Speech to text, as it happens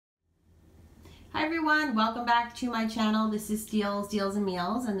Hi everyone, welcome back to my channel. This is Steals, Deals and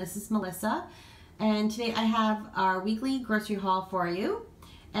Meals, and this is Melissa. And today I have our weekly grocery haul for you.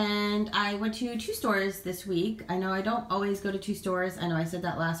 And I went to two stores this week. I know I don't always go to two stores. I know I said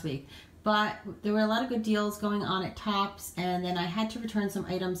that last week. But there were a lot of good deals going on at Tops, and then I had to return some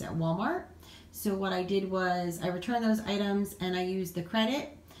items at Walmart. So what I did was I returned those items and I used the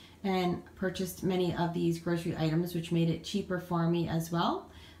credit and purchased many of these grocery items, which made it cheaper for me as well.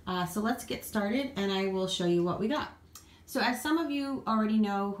 So let's get started and I will show you what we got. So as some of you already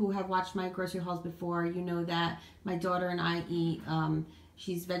know who have watched my grocery hauls before, you know that my daughter and I eat,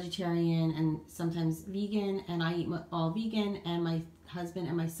 she's vegetarian and sometimes vegan, and I eat all vegan, and my husband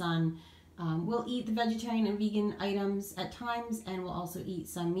and my son will eat the vegetarian and vegan items at times, and will also eat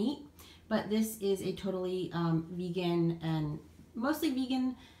some meat. But this is a totally vegan and mostly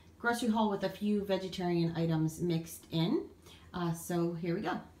vegan grocery haul with a few vegetarian items mixed in. So here we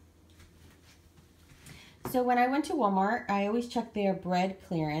go. So when I went to Walmart, I always check their bread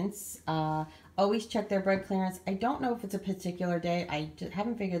clearance. I don't know if it's a particular day. I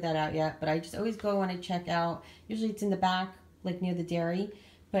haven't figured that out yet, but I just always go and I check out. Usually it's in the back, like near the dairy,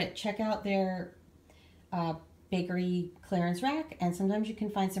 but check out their bakery clearance rack, and sometimes you can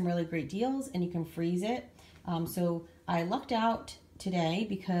find some really great deals and you can freeze it. So I lucked out today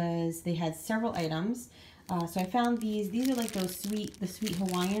because they had several items. So I found these are like those the sweet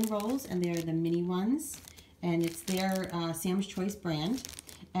Hawaiian rolls, and they're the mini ones, and it's their Sam's Choice brand,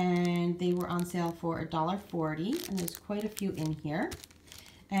 and they were on sale for $1.40, and there's quite a few in here.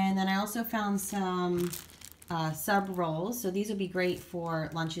 And then I also found some sub rolls, so these will be great for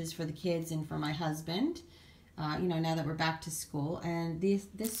lunches for the kids and for my husband, you know, now that we're back to school. And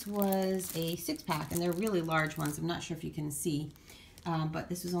this was a 6-pack, and they're really large ones. I'm not sure if you can see, but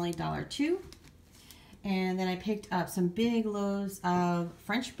this was only $1.02. And then I picked up some big loaves of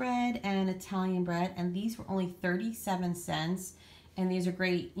French bread and Italian bread, and these were only 37 cents. And these are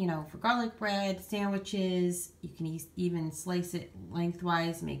great, you know, for garlic bread, sandwiches. You can even slice it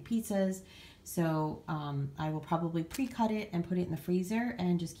lengthwise, make pizzas. So I will probably pre-cut it and put it in the freezer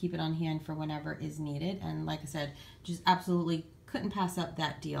and just keep it on hand for whenever is needed. And like I said, just absolutely couldn't pass up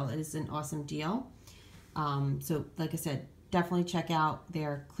that deal. It is an awesome deal. So like I said, definitely check out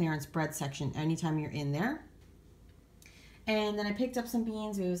their clearance bread section anytime you're in there. And then I picked up some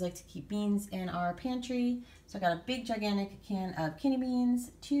beans. We always like to keep beans in our pantry. So I got a big gigantic can of kidney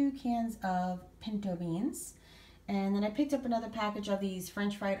beans, 2 cans of pinto beans. And then I picked up another package of these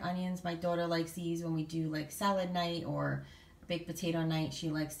French fried onions. My daughter likes these when we do like salad night or baked potato night. She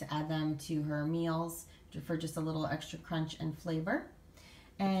likes to add them to her meals for just a little extra crunch and flavor.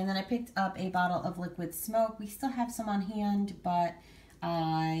 And then I picked up a bottle of liquid smoke. We still have some on hand, but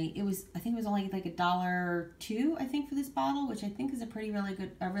I think it was only like $1.02, I think, for this bottle, which I think is a really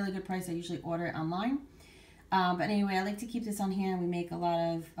good price. I usually order it online. But anyway, I like to keep this on hand. We make a lot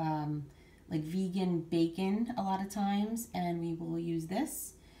of like vegan bacon a lot of times, and we will use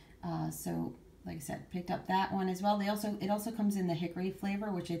this. So like I said, picked up that one as well. It also comes in the hickory flavor,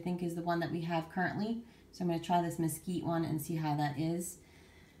 which I think is the one that we have currently. So I'm going to try this mesquite one and see how that is.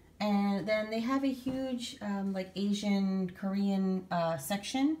 And then they have a huge like Asian, Korean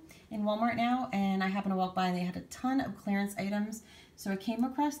section in Walmart now, and I happened to walk by and they had a ton of clearance items. So I came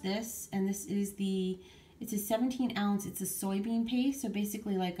across this, and this is it's a 17 ounce, it's a soybean paste, so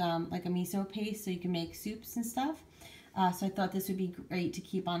basically like a miso paste, so you can make soups and stuff. So I thought this would be great to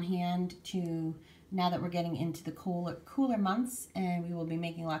keep on hand to now that we're getting into the cooler months, and we will be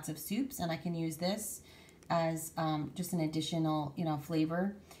making lots of soups, and I can use this as just an additional, you know,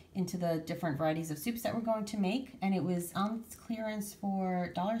 flavor into the different varieties of soups that we're going to make. And it was on clearance for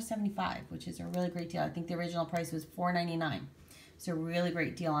 $1.75, which is a really great deal. I think the original price was $4.99, so really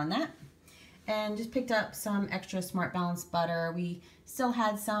great deal on that. And just picked up some extra Smart Balance butter. We still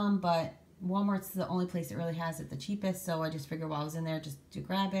had some, but Walmart's the only place that really has it the cheapest, so I just figured while I was in there just to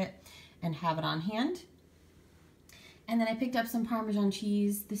grab it and have it on hand. And then I picked up some Parmesan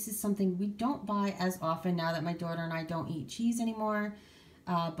cheese. This is something we don't buy as often now that my daughter and I don't eat cheese anymore.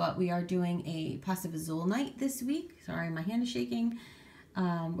 But we are doing a pasta vazul night this week. Sorry, my hand is shaking.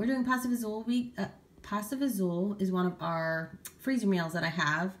 We're doing pasta vazul week. Pasta vazul is one of our freezer meals that I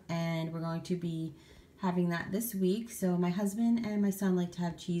have, and we're going to be having that this week. So my husband and my son like to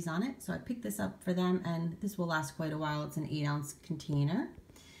have cheese on it, so I picked this up for them, and this will last quite a while. It's an 8-ounce container.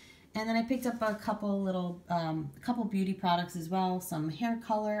 And then I picked up a couple beauty products as well. Some hair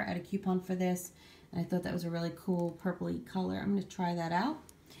color. I had a coupon for this, and I thought that was a really cool purpley color. I'm going to try that out.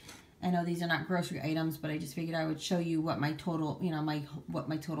 I know these are not grocery items, but I just figured I would show you what my total, you know, what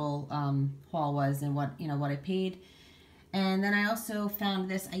my total haul was and what I paid. And then I also found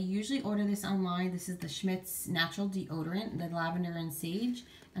this. I usually order this online. This is the Schmidt's Natural Deodorant, the lavender and sage.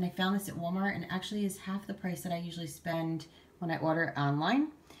 And I found this at Walmart, and it actually is half the price that I usually spend when I order online.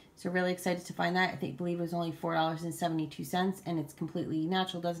 So really excited to find that. I believe it was only $4.72, and it's completely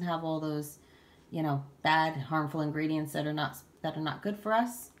natural. Doesn't have all those, you know, bad, harmful ingredients that are not good for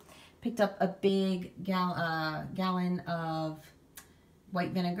us. Picked up a big gallon of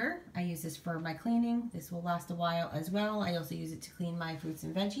white vinegar. I use this for my cleaning. This will last a while as well. I also use it to clean my fruits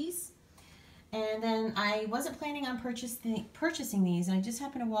and veggies. And then I wasn't planning on purchasing these, and I just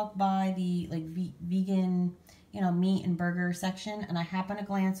happened to walk by the vegan, you know, meat and burger section, and I happened to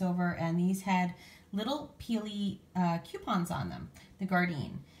glance over, and these had little peely coupons on them, the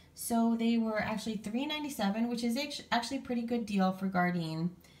Gardein. So they were actually $3.97, which is actually a pretty good deal for Gardein.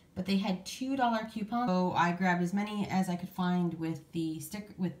 But they had $2 coupons, so I grabbed as many as I could find with the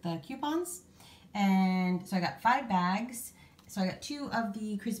coupons, and so I got 5 bags. So I got 2 of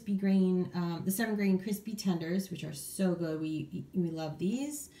the crispy grain, the 7-grain crispy tenders, which are so good. We love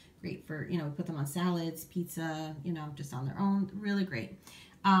these. Great for, you know, we put them on salads, pizza, you know, just on their own. Really great.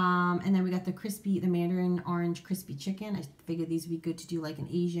 And then we got the Mandarin Orange crispy chicken. I figured these would be good to do like an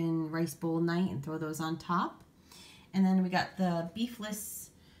Asian rice bowl night and throw those on top. And then we got the beefless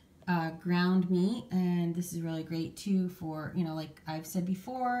ground meat, and this is really great too for, you know, like I've said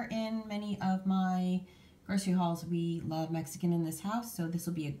before in many of my grocery hauls, we love Mexican in this house, so this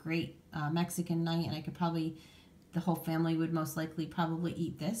will be a great Mexican night, and I could probably, the whole family would most likely probably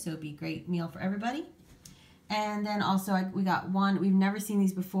eat this, so it'd be a great meal for everybody. And then also we got one, we've never seen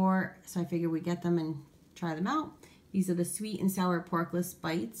these before, so I figured we'd get them and try them out. These are the sweet and sour porkless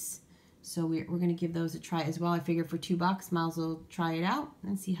bites. So we're going to give those a try as well. I figured for $2, might as well try it out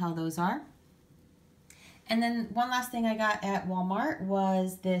and see how those are. And then one last thing I got at Walmart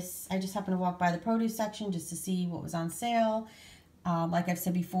was this. I just happened to walk by the produce section just to see what was on sale. Like I've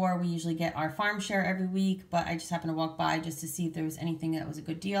said before, we usually get our farm share every week, but I just happened to walk by just to see if there was anything that was a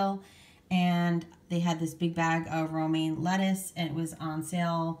good deal. And they had this big bag of romaine lettuce, and it was on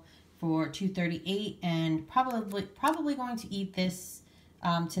sale for $2.38, and probably going to eat this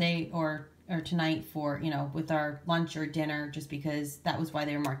today or tonight for, you know, with our lunch or dinner, just because that was why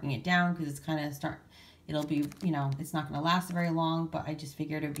they were marking it down, because it's kind of it'll be, you know, it's not going to last very long, but I just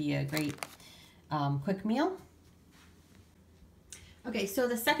figured it'd be a great quick meal. Okay, so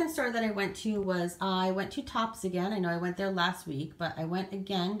the second store that I went to Tops again. I know I went there last week, but I went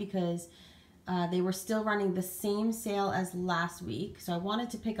again because they were still running the same sale as last week. So I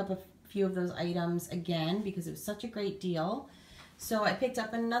wanted to pick up a few of those items again because it was such a great deal. So I picked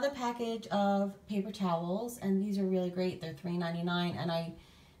up another package of paper towels, and these are really great. They're $3.99, and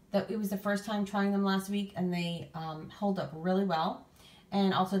it was the first time trying them last week, and they hold up really well.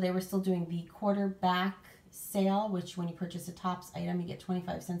 And also they were still doing the quarter back sale, which when you purchase a Tops item, you get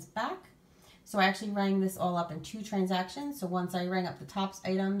 25 cents back. So I actually rang this all up in 2 transactions. So once I rang up the Tops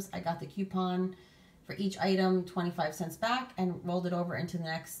items, I got the coupon for each item, 25 cents back, and rolled it over into the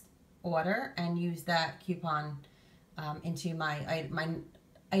next order and used that coupon into my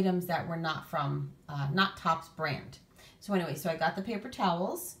items that were not from, not Tops brand. So anyway, so I got the paper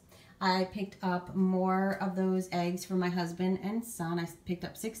towels. I picked up more of those eggs for my husband and son. I picked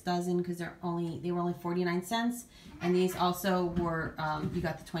up 6 dozen because they were only 49 cents. And these also were, you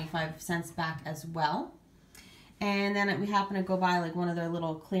got the 25 cents back as well. And then we happened to go by like one of their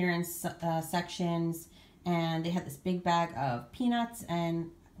little clearance sections, and they had this big bag of peanuts.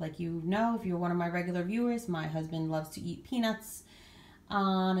 And like you know, if you're one of my regular viewers, my husband loves to eat peanuts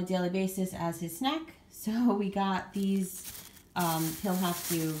on a daily basis as his snack. So we got these. He'll have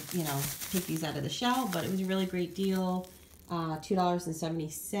to, you know, take these out of the shell, but it was a really great deal.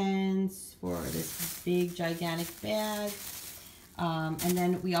 $2.70 for this big, gigantic bag. And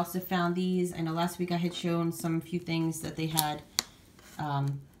then we also found these. I know last week I had shown few things that they had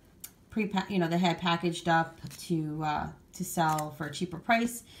they had packaged up to sell for a cheaper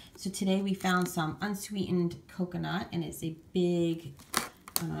price. So today we found some unsweetened coconut, and it's a big,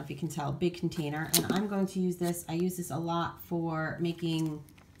 I don't know if you can tell, big container. And I'm going to use this. I use this a lot for making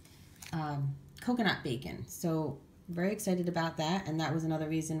coconut bacon. So very excited about that. And that was another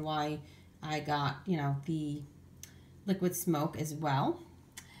reason why I got, you know, the liquid smoke as well.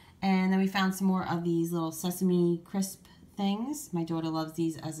 And then we found some more of these little sesame crisp things. My daughter loves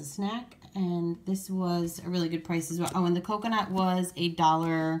these as a snack. And this was a really good price as well. Oh, and the coconut was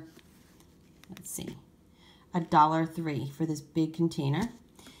 $1, let's see, $1.03 for this big container.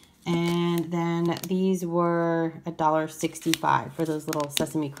 And then these were $1.65 for those little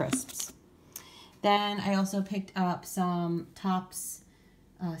sesame crisps. Then I also picked up some Tops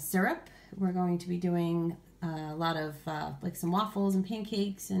syrup. We're going to be doing a lot of like some waffles and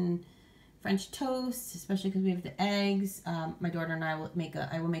pancakes and French toast, especially because we have the eggs. My daughter and I will make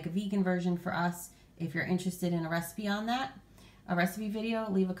a vegan version for us. If you're interested in a recipe on that, a recipe video,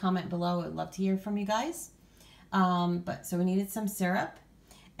 leave a comment below. I'd love to hear from you guys. So we needed some syrup.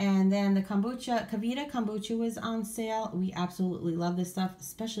 And then the kombucha, Kavita kombucha was on sale. We absolutely love this stuff,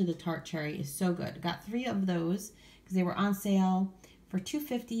 especially the tart cherry is so good. Got 3 of those because they were on sale for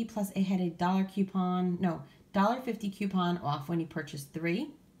 $2.50, plus it had a $1.50 coupon off when you purchased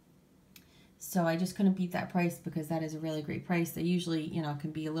 3. So I just couldn't beat that price because that is a really great price. They usually, you know, can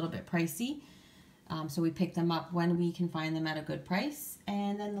be a little bit pricey. So we picked them up when we can find them at a good price.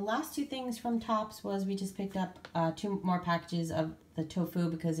 And then the last 2 things from Tops was we just picked up 2 more packages of the tofu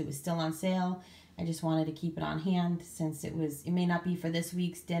because it was still on sale. I just wanted to keep it on hand since it may not be for this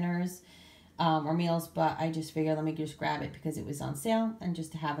week's dinners or meals, but I just figured let me just grab it because it was on sale and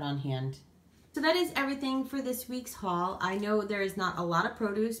just to have it on hand. So that is everything for this week's haul. I know there is not a lot of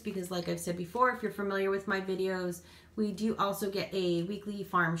produce because like I've said before, if you're familiar with my videos, we do also get a weekly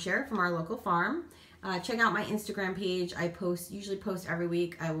farm share from our local farm. Check out my Instagram page. I usually post every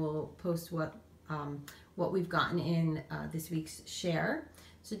week. I will post what we've gotten in this week's share.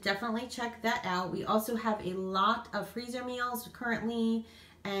 So definitely check that out. We also have a lot of freezer meals currently,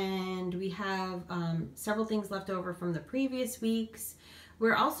 and we have several things left over from the previous weeks.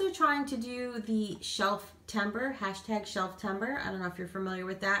 We're also trying to do the shelftember, hashtag shelftember. I don't know if you're familiar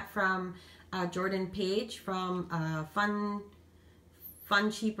with that, from Jordan Page from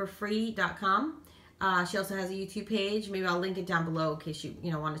funcheaperfree.com. She also has a YouTube page. Maybe I'll link it down below in case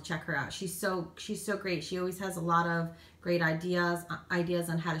you want to check her out. She's so great. She always has a lot of great ideas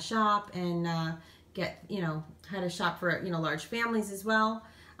on how to shop and get how to shop for large families as well.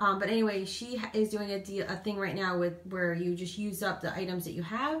 But anyway, she is doing a thing right now where you just use up the items that you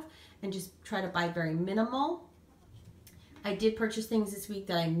have and just try to buy very minimal. I did purchase things this week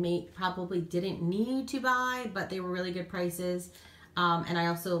that I probably didn't need to buy, but they were really good prices. And I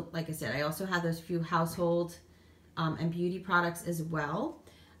also, like I said, I also have those few household and beauty products as well.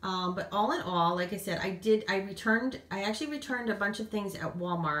 But all in all, like I said, I actually returned a bunch of things at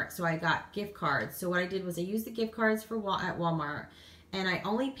Walmart. So I got gift cards. So what I did was I used the gift cards at Walmart, and I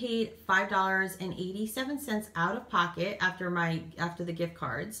only paid $5.87 out of pocket after the gift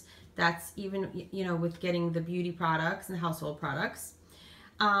cards. That's even, with getting the beauty products and the household products.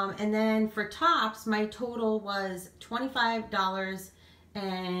 And then for Tops, my total was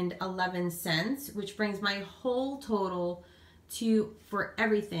 $25.11, which brings my whole total to, for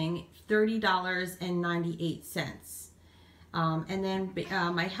everything, $30.98. And then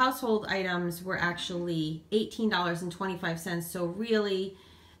my household items were actually $18.25. So really,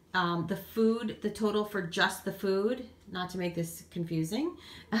 the total for just the food, not to make this confusing,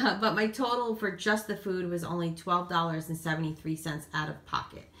 but my total for just the food was only $12.73 out of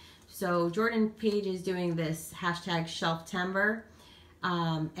pocket. So Jordan Page is doing this hashtag shelftember,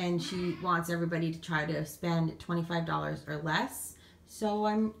 and she wants everybody to try to spend $25 or less. So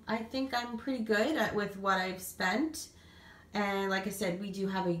I think I'm pretty good with what I've spent. And like I said, we do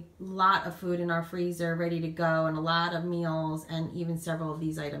have a lot of food in our freezer ready to go, and a lot of meals, and even several of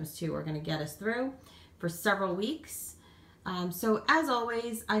these items too are going to get us through for several weeks. So as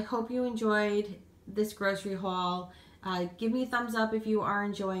always, I hope you enjoyed this grocery haul. Give me a thumbs up if you are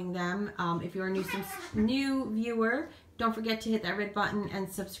enjoying them. If you're a new viewer, don't forget to hit that red button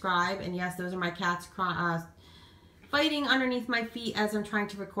and subscribe. And yes, those are my cats fighting underneath my feet as I'm trying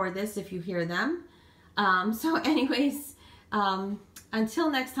to record this, if you hear them. So anyways, until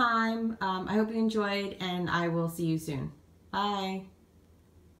next time, I hope you enjoyed, and I will see you soon. Bye.